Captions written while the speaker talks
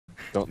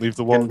Don't leave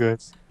the wall,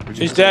 guys.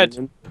 She's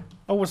dead.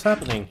 Oh, what's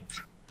happening?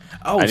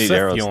 Oh, I need Seth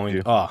arrows joined.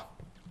 too. Oh.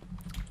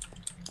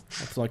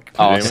 It's like.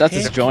 Oh, Anyone? Seth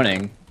is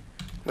joining.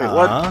 Wait,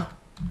 what?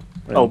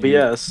 Oh,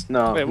 BS.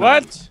 No. Wait, no.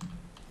 what?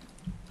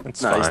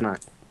 It's No, fine. he's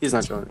not. He's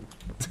not joining.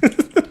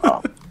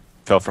 Oh.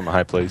 Fell from a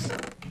high place.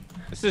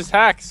 This is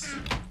hacks.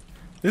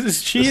 This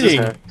is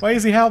cheating. Why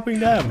is he helping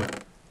them?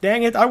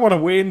 Dang it! I want to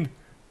win.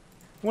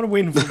 I want to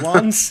win for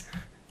once.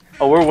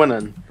 Oh, we're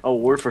winning. Oh,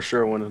 we're for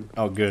sure winning.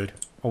 Oh, good.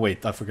 Oh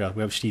wait, I forgot.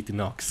 We have cheating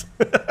knocks.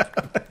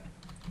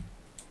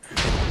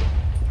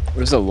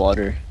 Where's the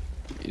water?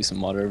 Use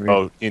some water over here.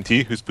 Oh,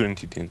 TNT? Who's putting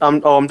TNT?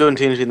 I'm doing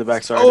TNT in the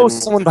back. Sorry. I Oh,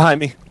 didn't- someone behind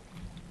me.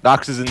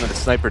 Nox is in the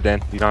sniper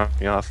den. You knocked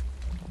me off.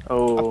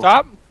 Oh. Up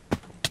top?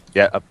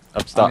 Yeah, up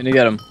I'm stop. gonna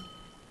get him.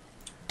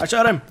 I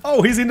shot him.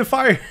 Oh, he's in the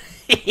fire.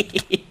 Kill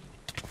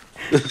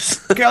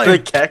him.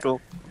 The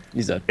cackle.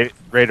 He's dead. Hey,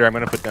 Rai3der, I'm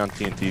gonna put down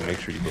TNT. Make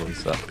sure you blow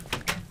this up.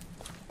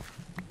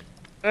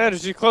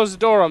 Did you close the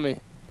door on me?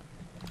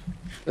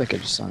 I feel like I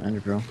just saw an ender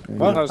bro.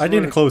 What? I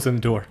didn't close the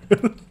door.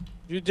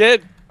 You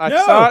did. I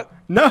No. saw it.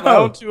 No. My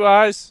own 2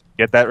 eyes.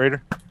 Get that,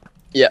 Rai3der?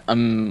 Yeah,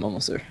 I'm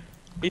almost there.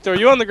 Etho, are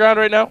you on the ground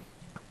right now?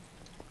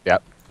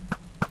 Yep.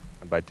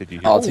 I'm by Tiggy.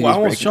 Oh, Oh, Tiggy's I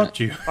almost breaking shot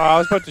you. Oh, I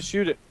was about to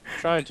shoot it.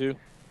 Trying to.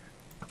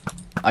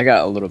 I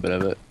got a little bit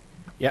of it.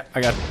 Yeah,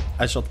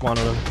 I shot one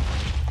of them.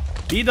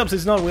 Bdubs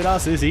is not with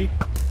us, is he?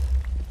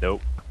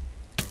 Nope.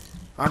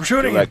 I'm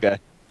shooting Kill him. that guy.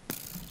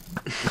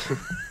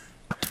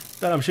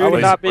 That I'm I shooting.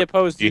 would not be What?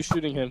 opposed to you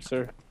shooting him,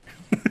 sir.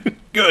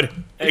 Good.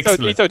 Etho,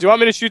 Excellent. Etho, do you want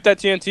me to shoot that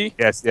TNT?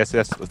 Yes, yes,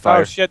 yes. With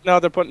fire. Oh shit, no,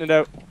 they're putting it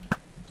out.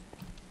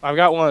 I've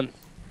got one.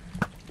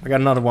 I got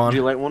another Would one.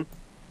 you like one?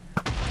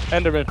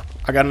 Enderman.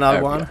 I got another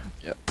There we one. go.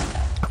 Yep.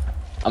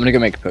 I'm gonna go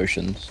make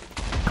potions.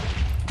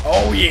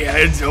 Oh yeah,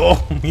 it's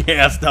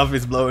yeah, stuff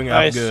is blowing up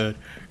Nice. good.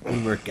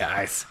 Good work,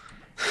 guys.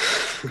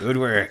 Good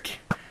work.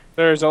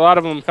 There's a lot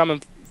of them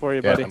coming for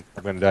you, Yeah, buddy.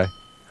 I'm gonna die.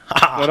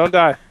 No, don't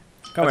die.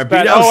 Come That's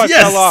here, bad. Bdubs. Oh, I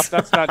Yes! fell off.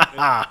 That's not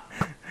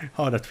good.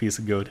 Oh, that feels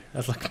good.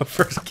 That's like my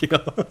first kill.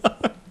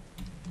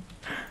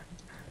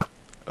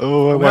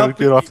 Oh, I Well, want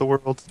to get off the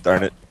world.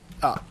 Darn it.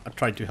 I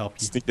tried to help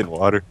you. Sneaked in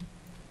water.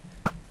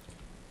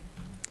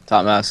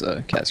 Top mass,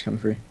 cat's coming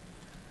free.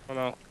 Oh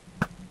no.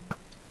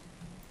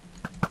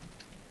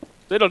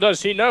 Little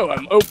does he know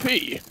I'm OP.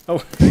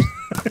 Oh.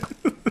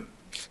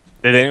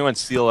 Did anyone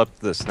seal up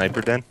the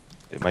sniper den?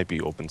 It might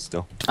be open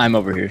still. I'm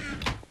over here.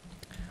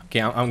 Okay,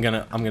 I'm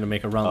gonna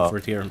make a run Oh. for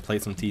it here and play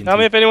some TNT. Tell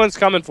me if anyone's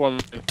coming for me.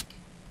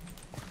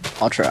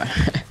 I'll try.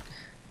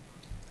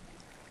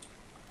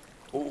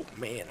 Oh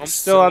man, I'm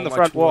still on the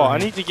front wall. I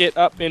need to get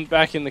up and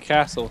back in the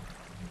castle.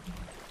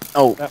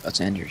 Oh, Yep. that's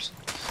Anders.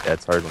 Yeah,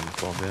 it's hard when you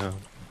fall down.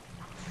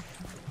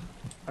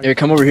 Here,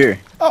 come over here.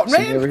 Oh See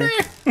me over man,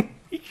 here?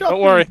 he shot Don't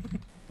me. worry.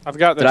 I've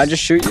got this. Did I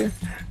just shoot you?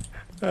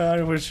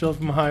 I was shot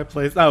from a high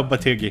place. Oh,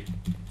 but Tiggy.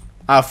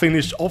 I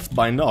finished off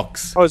by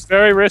Nox. I was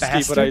very risky,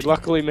 but I Bastard.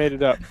 luckily made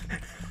it up.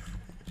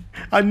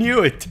 I knew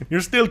it.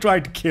 You're still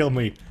trying to kill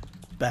me,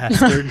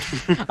 bastard.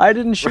 I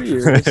didn't shoot you.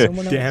 It was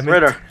someone else. Damn it.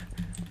 Rai3der.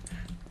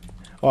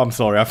 Oh, I'm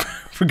sorry. I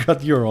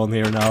forgot you're on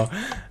here now.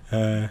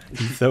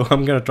 So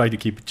I'm gonna try to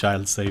keep a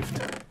child safe.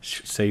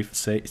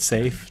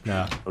 Safe?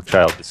 Nah. No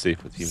child is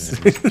safe with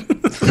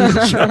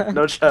humans.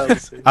 No child.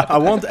 I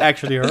won't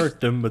actually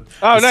hurt them, but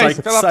Oh, the nice,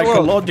 fell off the world.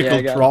 psychological Yeah,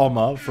 I got it.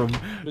 trauma from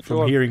Good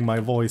job. hearing my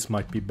voice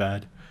might be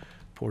bad.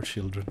 Poor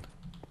children.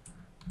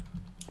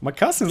 My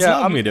cousins Yeah,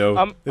 love me though.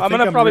 I'm They think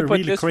gonna probably a put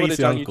really this crazy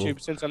footage on uncle. YouTube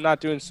since I'm not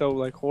doing so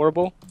like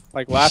horrible,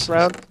 like last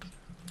round.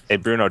 Hey,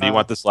 Bruno, do you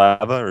want this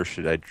lava or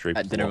should I drape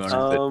I the didn't walls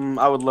want with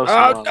it? I would love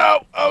Oh some.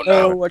 no! Oh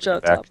No, no! watch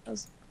out, Back. top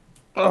mass.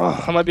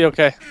 Oh, I might be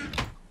okay. Do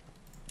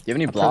you have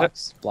any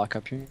blocks? Block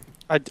up here?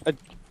 I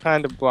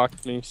kind of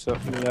blocked me, so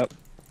me up.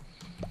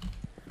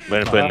 I'm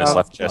gonna put in this Uh,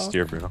 left chest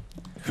here, Bruno.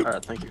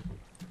 Alright, thank you.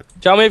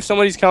 Tell me if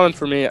somebody's coming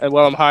for me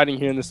while I'm hiding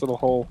here in this little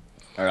hole.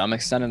 Alright, I'm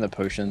extending the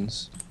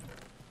potions.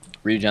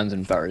 Regens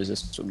and fire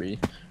resist will be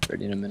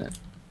ready in a minute.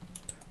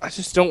 I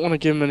just don't want to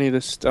give him any of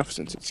this stuff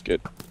since it's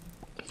good.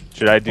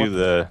 Should I do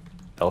the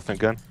elephant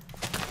gun?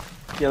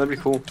 Yeah, that'd be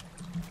cool.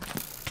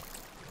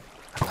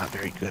 I'm not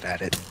very good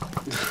at it.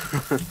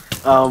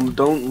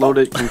 Don't load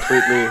it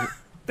completely.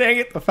 Dang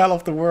it! I fell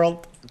off the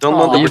world. Don't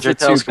load the Leave the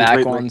two projectiles back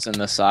completely. ones and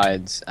the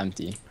sides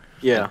empty.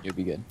 Yeah, You'll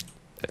be good.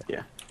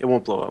 yeah. It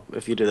won't blow up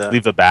if you do that.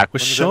 Leave the back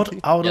Was ones shot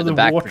empty? out Yeah, of the the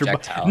back water.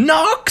 projectile.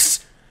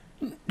 Nox!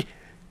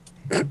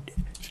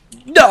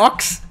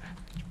 Nox!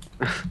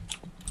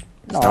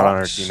 It's not on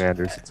our team,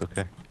 Anders. It's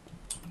okay.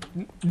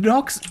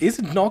 Nox?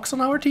 Isn't Nox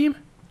on our team?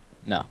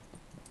 No.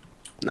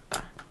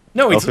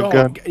 No, it's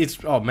Elephant gun.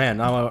 oh man,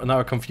 now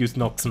I confused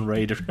Nox and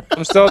Rai3der.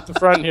 I'm still at the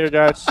front here,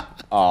 guys.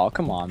 Oh,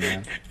 come on,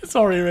 man.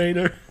 Sorry,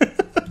 Rai3der.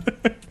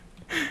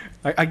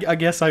 I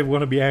guess I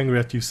want to be angry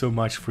at you so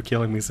much for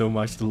killing me so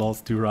much the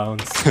last 2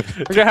 rounds.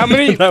 Okay, how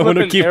many I wanna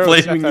flipping keep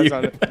arrows blaming Seth has you.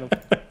 on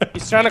it?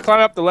 He's trying to climb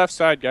up the left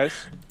side, guys.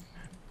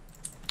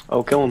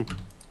 Oh, kill him.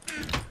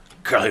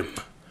 Kill him.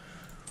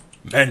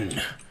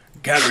 Men,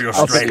 gather your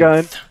Elephant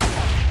strength.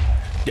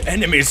 The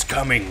enemy's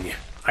coming.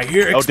 I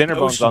hear Oh, explosions. dinner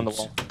bone's on the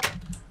wall.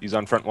 He's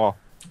on front wall.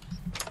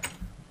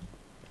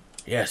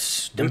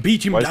 Yes, then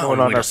beat him Why is no down one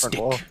on with our a front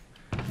stick. wall?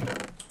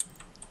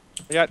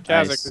 I got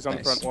Kazakh Nice, who's on the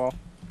nice. front wall.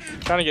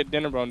 Trying to get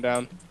Dinnerbone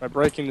down by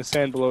breaking the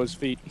sand below his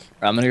feet.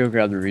 I'm gonna go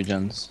grab the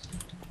regens.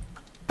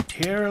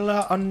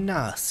 Terla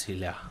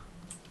Anasila.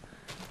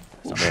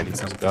 Oh, man, he's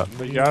got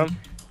But you got him?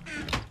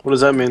 What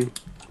does that mean?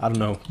 I don't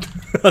know.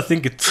 I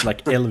think it's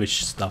like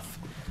elvish stuff.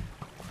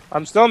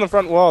 I'm still on the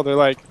front wall. They're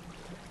like,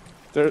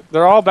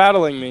 they're all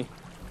battling me.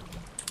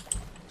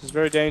 This is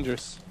very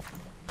dangerous.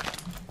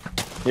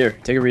 Here,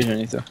 take a regen,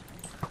 Etho.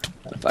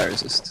 Got a fire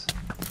resist.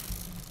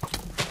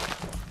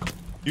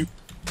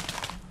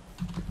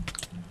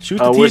 Shoot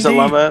the Where's the TNT.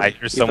 lava I at?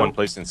 hear someone Etho?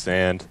 placing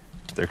sand.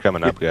 They're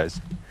coming up, guys.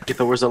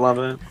 Etho, where's the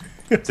lava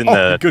at? It's in Oh,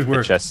 the, good the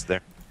work. chest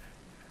there.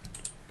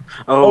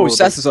 Oh, the-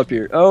 Seth is up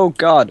here. Oh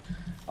god.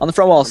 On the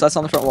front wall, Seth's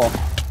on the front wall.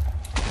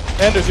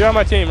 Anders, you're on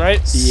my team, right?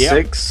 Yep.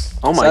 6.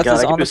 Oh my Seth god, is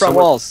I could on do the so front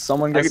much. walls.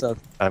 Someone get I Seth.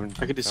 I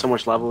could do so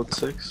much lava with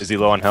 6. Is he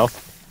low on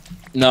health?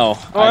 No.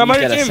 Oh, I'm I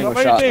on didn't your get a team. I'm single on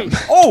your shot.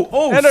 team.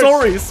 Oh, Anders.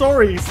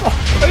 sorry.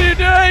 What are you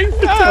doing?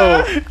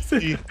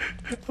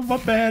 Ah! My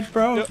bad,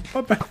 bro. Yep.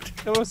 My bad.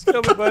 Almost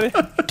killed me, buddy.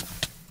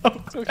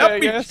 It's okay, I Help me.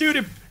 guess. Shoot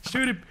him.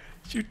 Shoot him.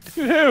 Shoot.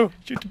 Shoot who?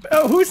 Shoot him.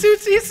 Oh, who's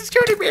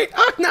shooting me?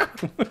 Oh, no.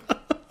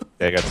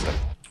 Yeah, I got stuff.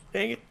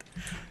 Dang it.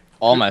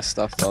 All my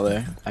stuff though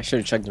there. I should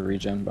have checked the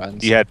regen, but I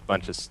didn't He see had a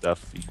bunch of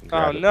stuff. You can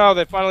Oh grab it. no,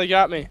 they finally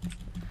got me.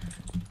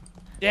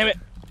 Damn it.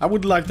 I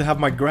would like to have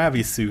my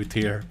gravity suit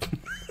here.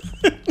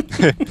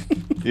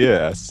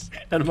 Yes.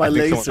 And my I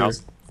think someone laser. else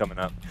is coming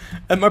up.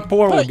 And my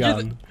portal What, you're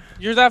gun.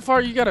 You're that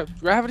far? You got a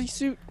gravity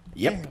suit?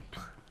 Yep.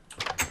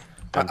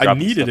 I'm I dropping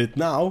needed stuff. it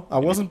now. I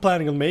wasn't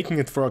planning on making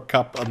it for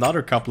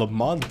another couple of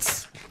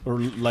months. Or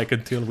like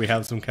until we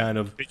have some kind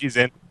of... He's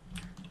in.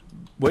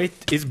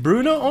 Wait, is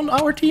Bruno on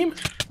our team?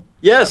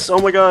 Yes, oh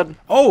my god.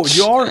 Oh,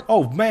 you are?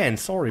 Oh man,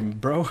 sorry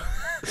bro.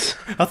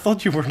 I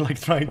thought you were like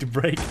trying to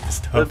break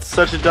stuff. That's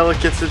such a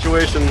delicate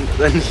situation.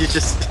 Then you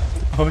just...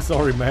 Oh,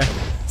 sorry man.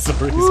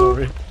 Sorry.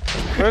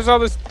 Where's all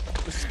this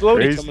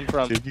exploding Crazy. coming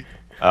from? Tiggy.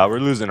 We're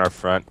losing our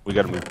front. We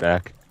gotta move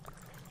back.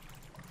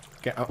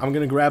 Okay, I'm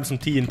gonna grab some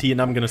TNT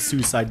and I'm gonna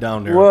suicide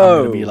down there. I'm Whoa.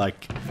 gonna be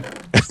like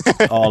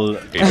all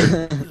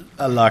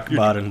a lock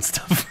bar and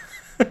stuff.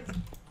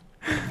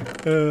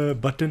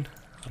 Button.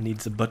 I need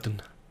the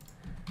button.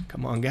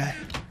 Come on, guy.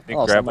 And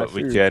Oh, grab some of what my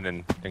we food.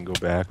 can and go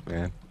back,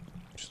 man.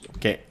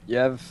 Okay, You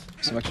have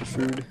some extra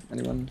food?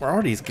 Anyone? where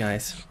are these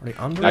guys? Are they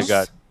under I us?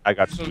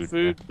 got Some food.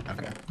 food.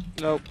 Okay.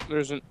 Nope, there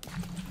isn't.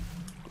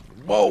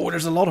 Whoa,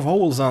 there's a lot of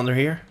holes under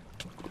here.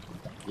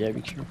 Yeah,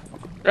 be careful.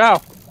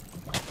 Ow!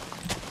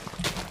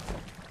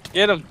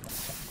 Get him!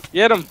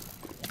 Get him!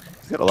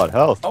 He's got a lot of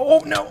health. Oh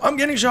no, I'm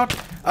getting shot.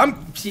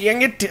 I'm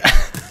seeing it.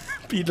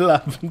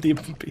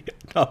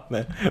 Oh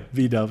man,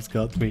 Bdubs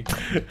got me.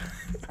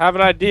 I have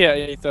an idea,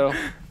 Etho. I'm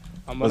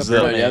gonna What's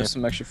build that? Oh, it. you have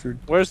some extra food?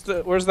 Where's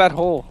that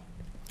hole?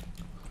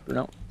 For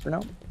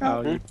now?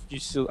 Oh, you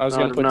still, I was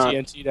No, gonna put not.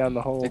 TNT down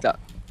the hole. Take that.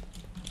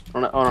 I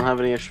don't have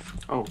any extra...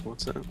 Oh,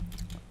 what's that?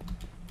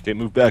 Okay,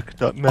 move back.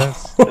 Top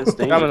mess. That's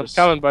Coming, I'm dangerous.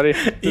 coming, buddy.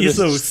 This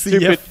Etho,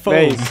 stupid CF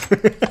maze.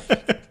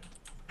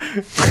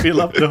 foam.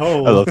 Fill up the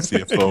hole. I love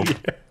CF foam.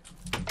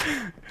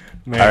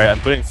 Man. Alright, I'm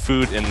putting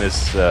food in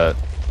this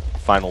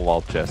final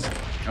wall chest.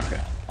 Okay,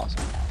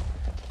 awesome.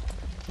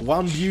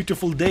 One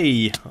beautiful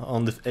day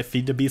on the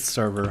FEWB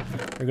server.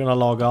 We're gonna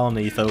log on,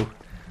 Etho,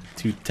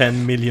 to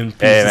 10 million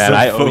pieces Hey man, of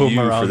I owe foam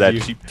you around for that you.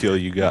 cheap kill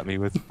you got me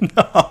with.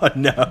 Oh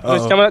no.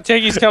 He's coming up.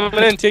 Tiggy's coming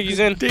in. Tiggy's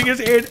in. Tigger's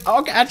in.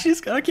 Oh god,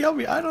 she's gonna kill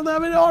me. I don't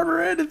have any armor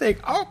or anything.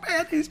 Oh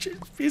man,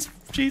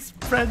 she's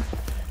friend.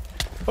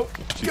 Oh,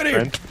 She's get here.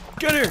 friend.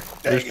 Get here.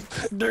 Dang it.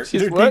 They're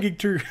She's what? digging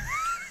through.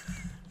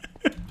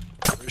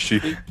 Where is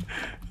she?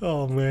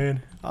 Oh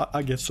man,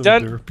 I get so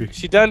Done. derpy.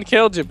 She done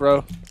killed you,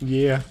 bro.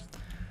 Yeah,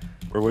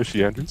 Where was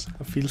she, Andrews?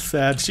 I feel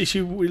sad.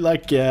 She we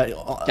like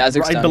Kazakhstan.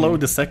 right below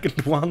the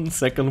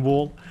second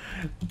wall.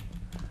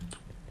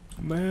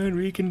 Man,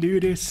 we can do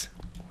this.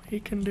 We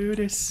can do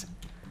this.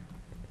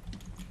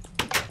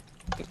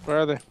 Where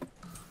are they?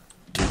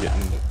 You're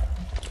getting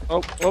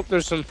Oh,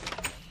 there's some.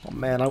 Oh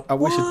man, I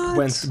wish it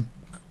went a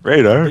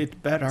radar.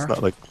 bit better. It's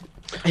not like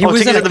He Oh,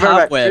 was Tiggy's in a at the very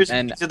back. cobweb, He's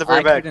and at the very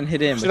I back. couldn't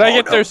hit him. Should I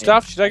get no. their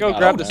stuff? Should I go I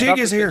grab don't the know. stuff?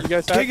 Tig is that here. You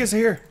guys have? Tig is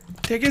here.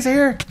 Tig is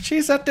here.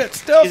 She's at that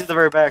stuff. He's at the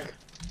very back.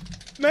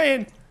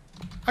 Man,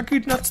 I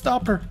could not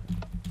stop her.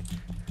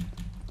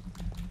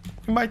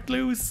 We might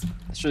lose.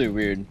 It's really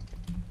weird.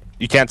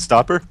 you can't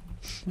stop her?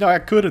 No, I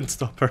couldn't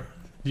stop her.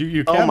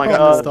 You Oh can't my probably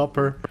God. stop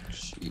her.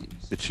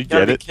 Jeez. Did she You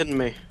gotta get be it? kidding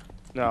me.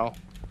 No.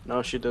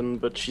 No, she didn't,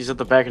 but she's at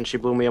the back and she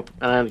blew me up,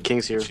 and the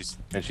king's here.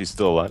 She's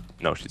still alive?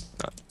 No, she's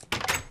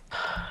not.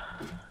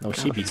 No,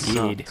 she be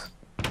sucked. dead.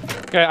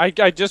 Okay,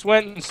 I just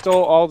went and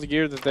stole all the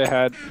gear that they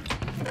had.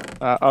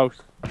 Oh,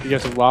 you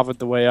guys have lavaed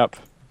the way up.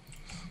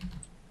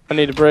 I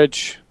need a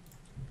bridge.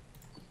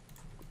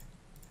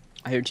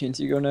 I hear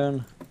TNT go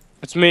down.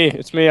 It's me.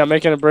 It's me. I'm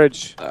making a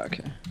bridge.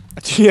 Okay.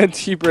 A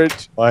TNT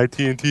bridge. Why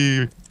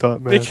TNT?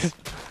 Top mess.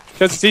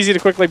 Because it's easy to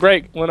quickly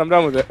break when I'm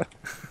done with it.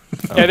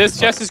 Yeah, this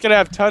chest is gonna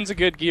have tons of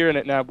good gear in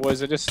it now,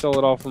 boys. I just stole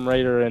it all from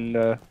Rai3der and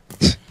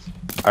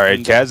All right,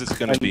 Kaz is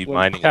gonna be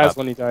mining Kaz up.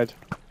 when he died.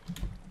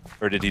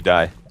 Or did he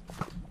die?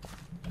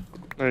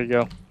 There you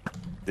go.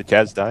 Did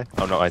Kaz die?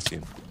 Oh no, I see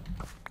him.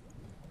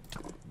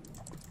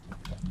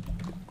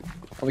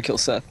 Let me kill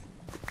Seth.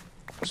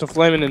 There's a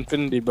flaming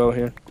infinity bow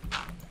here.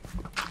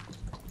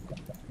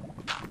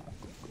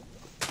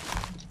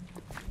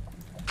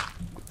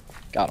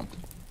 Got him.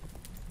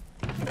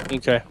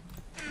 Okay.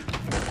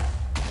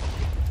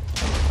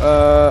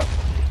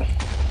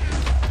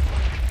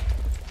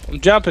 I'm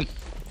jumping.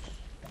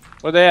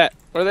 Where they at?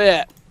 Where they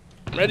at?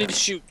 I'm ready to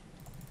shoot.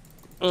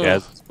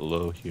 Kaz is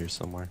below here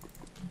somewhere.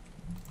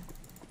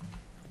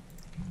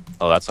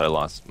 Oh, that's why I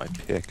lost my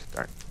pick.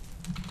 Darn.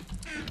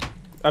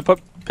 I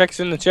put picks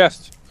in the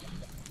chest.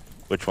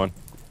 Which one?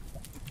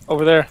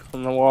 Over there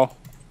on the wall.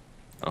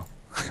 Oh.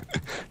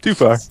 Too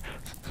far.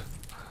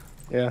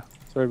 Yeah.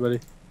 Sorry, buddy.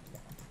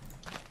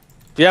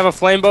 Do you have a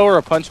flame bow or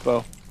a punch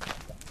bow?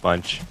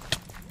 Punch.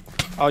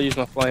 I'll use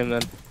my flame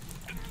then.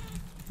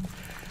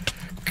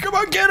 Come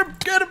on, get him!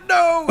 Get him!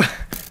 No!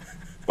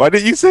 Why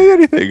didn't you say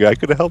anything? I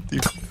could have helped you.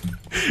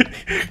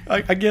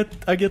 I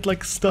get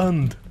like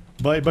stunned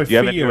by Do you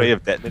have any fear. way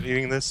of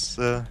detonating this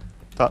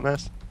top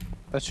mass?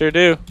 I sure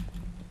do.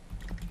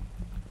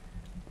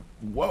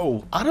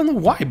 Whoa! I don't know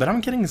why, but I'm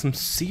getting some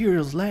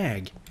serious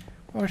lag.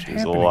 What's There's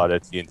happening? a lot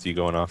of TNT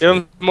going off. Give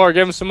him more.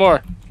 Give him some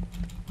more.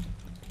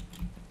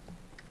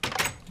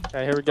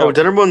 Okay, here we go. Oh,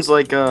 Dinnerbone's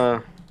like,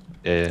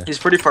 Yeah. he's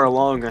pretty far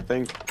along, I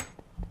think.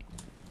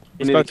 He's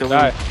You need about to to kill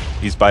die. him.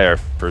 He's by our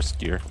first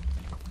gear.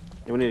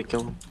 Yeah, we need to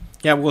kill him.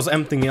 Yeah, I was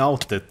emptying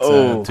out it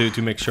Oh.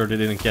 to make sure they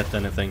didn't get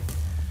anything.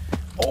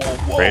 Oh,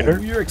 whoa!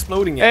 Rai3der? You're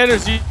exploding it.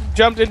 Anders, you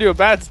jumped into a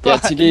bad Yeah,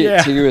 spot.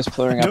 Yeah. Tiggy was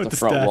clearing out the Noticed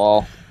front that.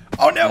 wall.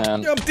 Oh no!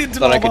 And Jumped into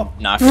thought I lava.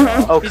 could knock him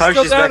out. Oh, He's still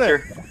Kaji's down back there.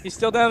 here. He's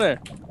still down there.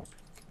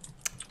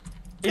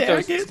 Yeah,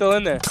 Etho's I get- still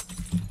in there.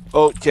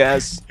 Oh,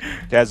 Kaz.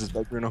 Kaz is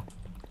by Bruno.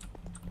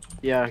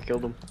 Yeah, I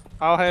killed him.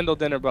 I'll handle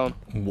Dinnerbone.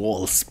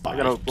 Wall I spike.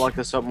 gotta block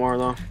this up more,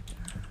 though.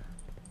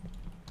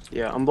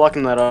 Yeah, I'm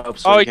blocking that up.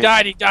 So Oh, he he can't-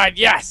 died. He died.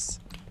 Yes.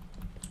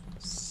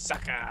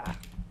 Sucker.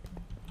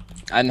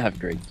 I didn't have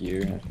great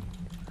gear.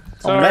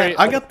 Oh, Sorry. man,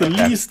 I got the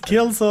least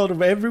kills out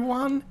of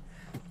everyone.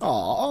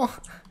 Aww.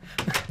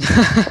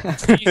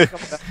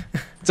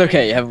 It's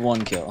okay, you have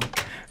one kill.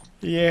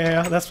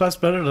 Yeah, that's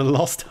better than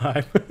last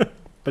time.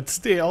 But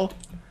still,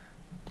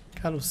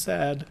 kind of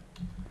sad.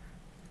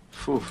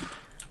 Phew.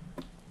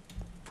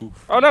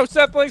 Oh no,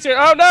 SethBling's here.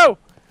 Oh no.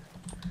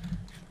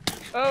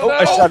 Oh, no.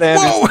 I shot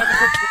Anders.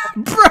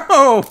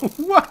 Bro,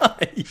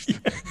 why?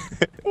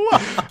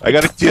 Why? I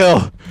got a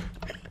kill.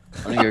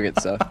 I'm gonna go get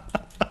Seth.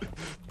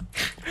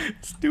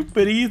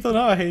 Stupid Ethan,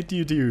 I hate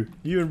you too.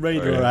 You and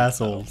Rai3der are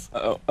assholes.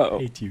 Uh-oh.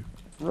 Hate you.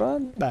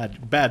 Run.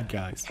 Bad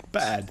guys.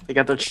 Bad. They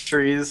got the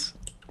trees.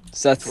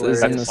 Seth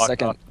is in the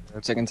Locked on.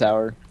 second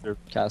tower, Sure.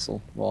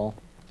 castle, wall.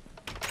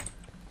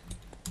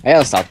 I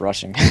gotta stop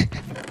rushing.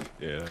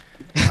 Yeah.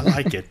 I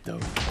like it though.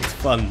 It's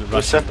fun. Who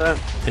Rushing, set that?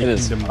 taking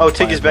is. them Oh, by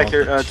Tiggy's back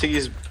here. advantage.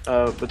 Tiggy's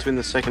between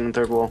the second and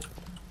third wall.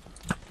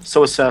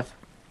 So is Seth.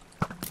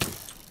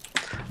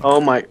 Oh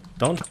my.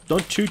 Don't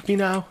shoot me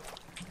now.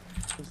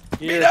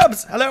 Here.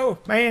 Bdubs, hello,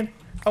 man.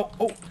 Oh,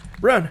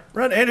 run,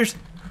 Anders.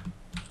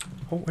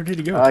 Oh, where did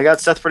he go? I got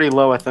Seth pretty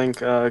low, I think.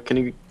 Can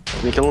you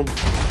kill him?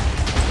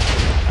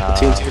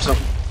 TNT or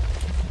something?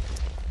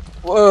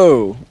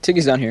 Whoa!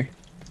 Tiggy's down here.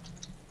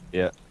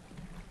 Yeah.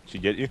 She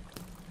get you?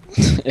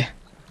 Yeah.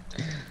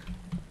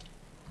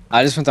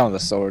 I just went down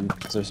with a sword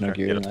because there's no Sure,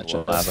 gear get in up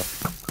that the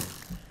chest.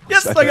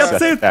 Yes, I got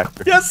saved.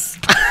 Factor. Yes.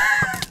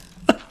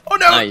 Oh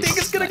no, Nice,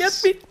 Tiggy's gonna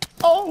nice. get me.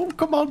 Oh,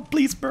 come on,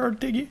 please burn,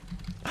 Tiggy.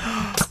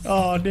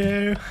 Oh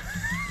no.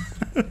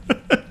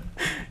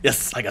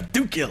 Yes, I got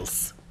 2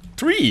 kills.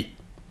 3.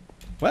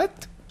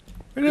 What?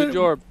 Good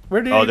job.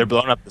 Where did Oh, they're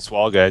blowing up this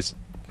wall, guys.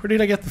 Where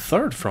did I get the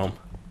 3rd from?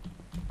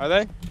 Are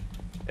they?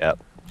 Yep.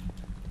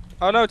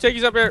 Oh no,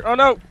 Tiggy's up here. Oh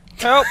no.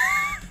 Help.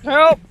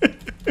 Help.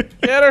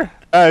 Get her.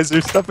 Guys,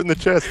 there's stuff in the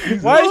chest.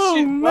 Why is Oh,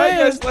 she? Why are you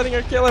guys man. letting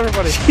her kill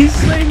everybody? He's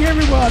slaying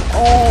everyone.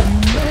 Oh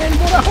man,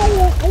 what a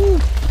hole. Oh.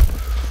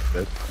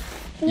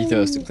 Etho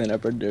has to clean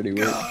up our dirty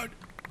work.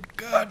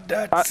 God,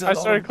 I that's a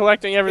started lot.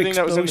 collecting everything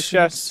that was in the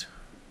chest.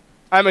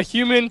 I'm a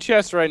human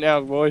chest right now,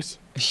 boys.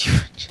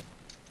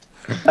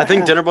 I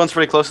think Dinnerbone's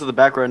pretty close to the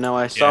back right now.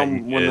 I saw Yeah,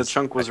 him he when the is.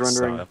 chunk was I saw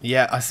rendering. him.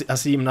 Yeah, I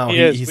see him now. He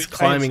is. He's We- I ain't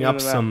climbing seen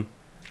up him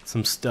out.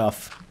 some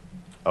stuff.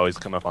 Oh, he's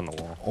come up on the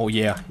wall. Oh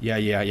yeah.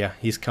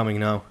 He's coming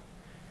now.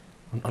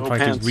 I'm Oh, trying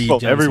pants. to regen Oh,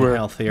 some everywhere.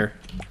 health here.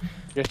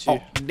 Get you.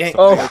 Oh, dang.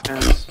 Oh.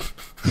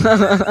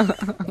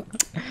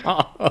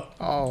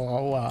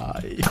 Oh,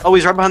 why? Oh,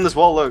 he's right behind this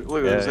wall. Look at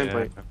Yeah, the same yeah.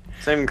 plate.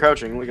 Same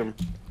crouching. Look at him.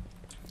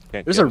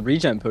 Can't There's get a him.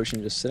 regen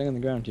potion just sitting on the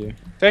ground here.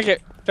 Take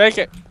it. Take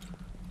it.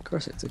 Of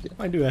course I took it.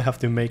 Why do I have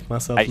to make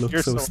myself I look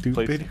hear so someone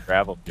place stupid?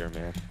 gravel here,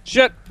 man.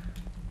 Shit.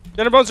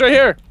 Dinnerbone's right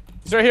here.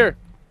 He's right here.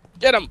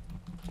 Get him.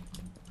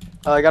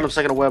 I got him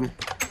second web.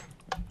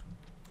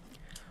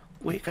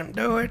 We can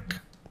do it.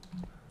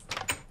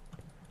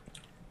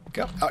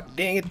 Come, oh,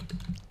 dang it.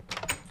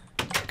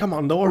 Come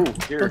on, door. Ooh,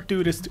 here. Don't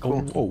do this.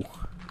 Oh, Cool. whoa.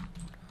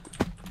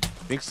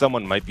 I think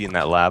someone might be in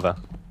that lava.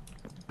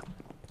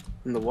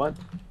 In the what?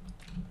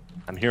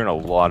 I'm hearing a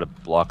lot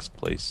of blocks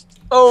placed.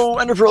 Oh,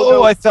 Ender Pearl!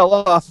 Oh, I fell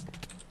off.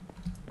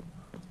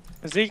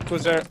 Zeke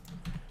was there.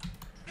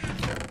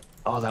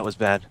 Oh, that was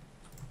bad.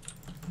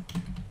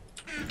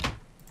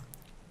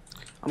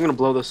 I'm gonna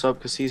blow this up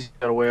because he's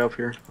got a way up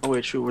here. Oh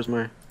wait, shoot, where's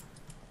my...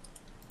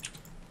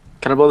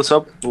 Can I blow this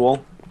up? The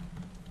wall?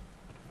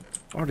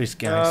 What are these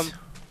guys?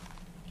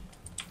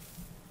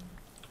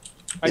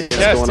 I Yeah,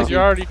 guess going if up.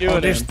 you're already doing Oh,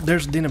 it.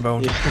 there's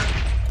Dinnerbone.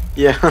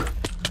 Yeah.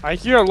 I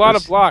hear a lot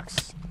of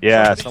blocks.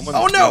 Yeah, Somebody's- someone's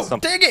Oh doing no!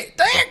 something. Dang it!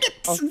 Dang it!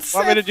 Oh,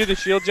 want me to do the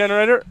shield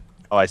generator?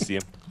 Oh, I see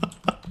him.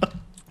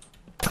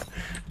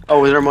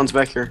 Oh, everyone's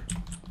back here.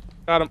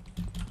 Got him.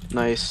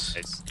 Nice.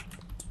 Nice.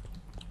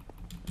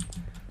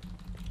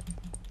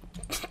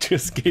 To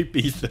escape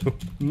Etho.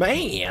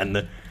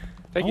 Man!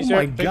 Thank Oh you, sir.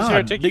 my Thank you, god.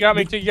 sir. Tiki got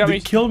me. Tiki got me.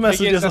 The kill Tiki and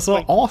messages are so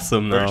SethBling.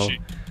 awesome Where is now. she?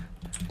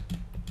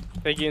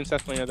 Tiki and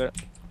SethBling are there.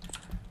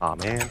 Oh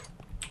man.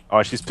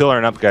 Oh, she's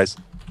pillaring up, guys.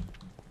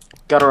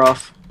 Got her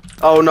off.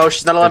 Oh no,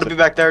 she's not allowed to be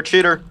back there.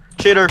 Cheater.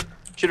 Cheater.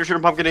 Cheater, cheater,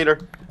 pumpkin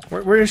eater.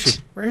 Where is she?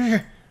 Where is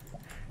she?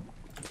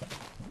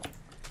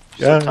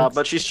 She's on top,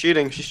 but she's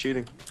cheating. She's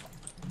cheating.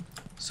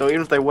 So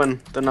even if they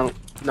win, then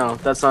no,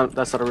 that's not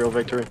a real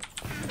victory.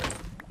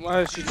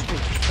 Why is she cheating?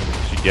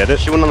 Did she get it?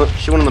 She went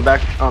on the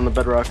back on the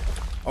bedrock.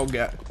 Oh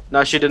god.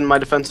 No, she didn't. My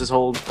defenses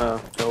held.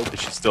 Held.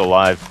 Is she still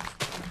alive?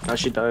 No,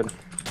 she died.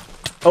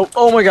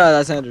 Oh my god,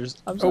 that's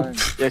Anders. I'm sorry.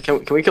 Yeah,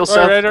 can we kill All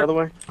Seth? right, By the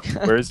way,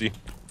 Where is he?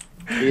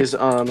 he's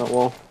on that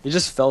wall. You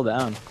just fell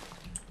down.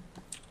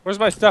 Where's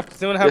my stuff?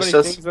 Does anyone have Yes,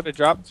 any Seth. things that I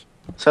dropped?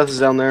 Seth is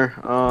down there.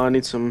 I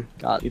need some.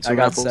 Eat some I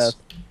got apples. Seth.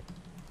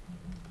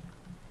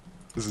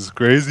 This is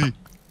crazy.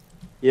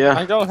 Yeah.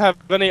 I don't have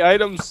any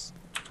items.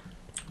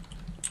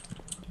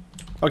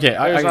 Okay,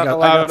 I There's not got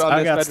allowed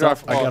on this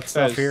stuff. bedrock I wall, got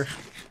stuff says. here.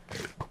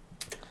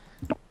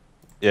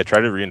 Yeah, try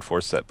to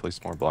reinforce that.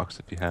 Place more blocks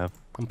if you have.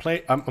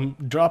 I'm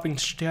dropping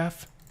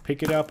stuff.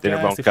 Pick it up,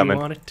 Dinnerbone guys, if coming.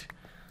 you want it.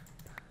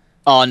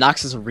 Oh,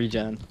 Nox is a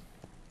regen.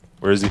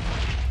 Where is he?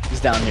 He's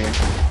down here.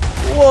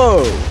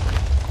 Whoa!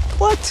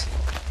 What?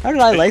 How did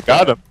I light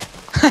Got that?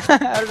 him.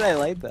 How did I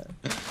light that?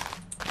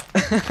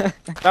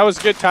 That was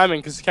good timing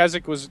because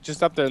Kazakh was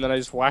just up there and then I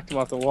just whacked him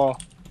off the wall.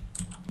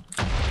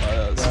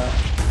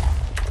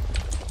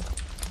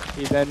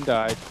 He then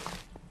died.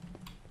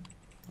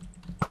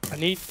 I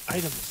need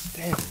items.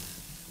 Damn.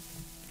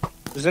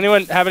 Does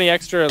anyone have any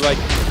extra, like,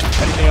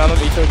 anything on them?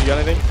 Etho, do you got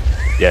anything?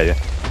 Yeah.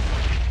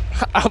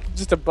 I'm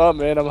just a bum,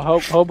 man. I'm a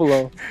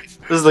hobolo.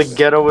 This is the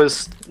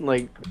ghettoest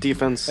like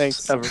defense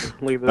Thanks. ever.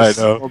 Look at this.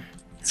 I know.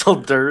 It's all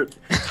dirt.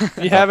 If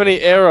you have any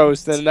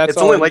arrows, then that's It's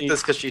all only I like need.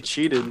 this because she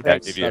cheated. Yeah,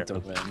 Thanks. give you Not to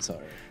arrows. win, sorry.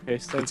 Okay,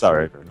 thanks. It's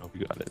alright, Bruno. We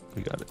got it.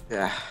 We got it.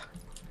 Yeah.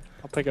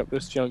 I'll pick up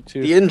this junk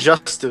too. The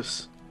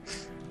injustice.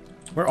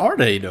 Where are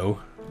they though?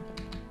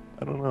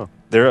 I don't know.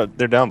 They're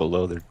down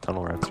below. They're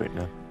tunnel rats right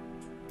now.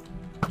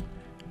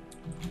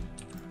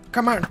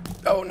 Come on.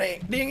 Oh,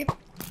 dang it.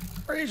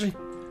 Where is he?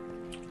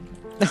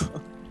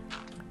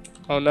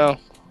 Oh no.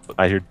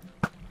 I hear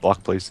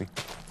block placing.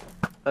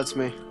 That's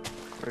me.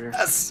 Right here.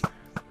 Yes.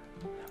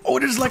 Oh,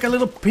 there's like a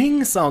little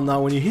ping sound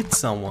now when you hit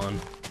someone.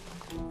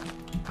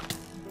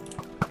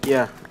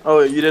 Yeah.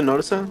 Oh, you didn't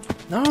notice that?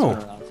 No,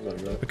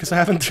 because I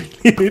haven't really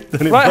hit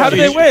anybody. What? How did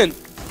they win?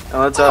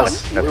 Oh, that's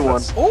us. That's We won.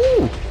 us.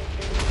 Oh!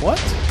 What?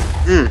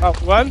 Oh,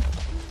 won?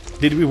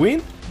 Did we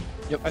win?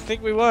 I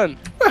think we won.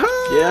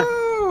 Yeah.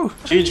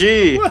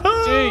 GG.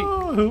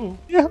 Woohoo!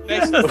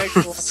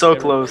 Thanks. So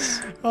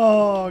close.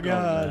 Oh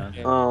god.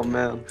 Oh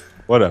man.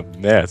 What a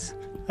mess.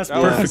 That's That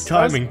was- perfect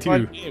that was timing a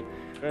fun too. game.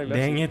 Very messy.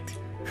 Dang it.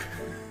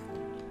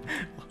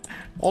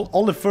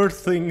 All the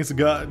first things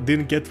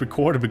didn't get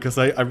recorded because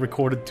I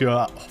recorded to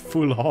a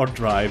full hard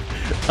drive.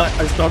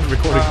 I started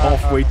recording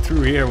halfway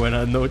through here when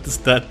I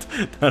noticed that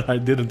I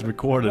didn't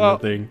record Well,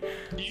 anything.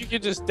 You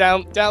could just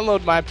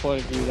download my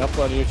point of view and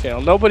upload on your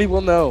channel. Nobody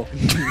will know.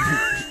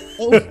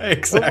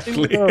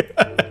 Exactly. Nobody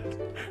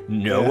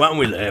No one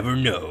will ever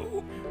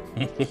know.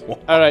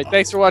 All right.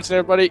 Thanks for watching,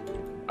 everybody.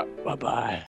 Bye bye.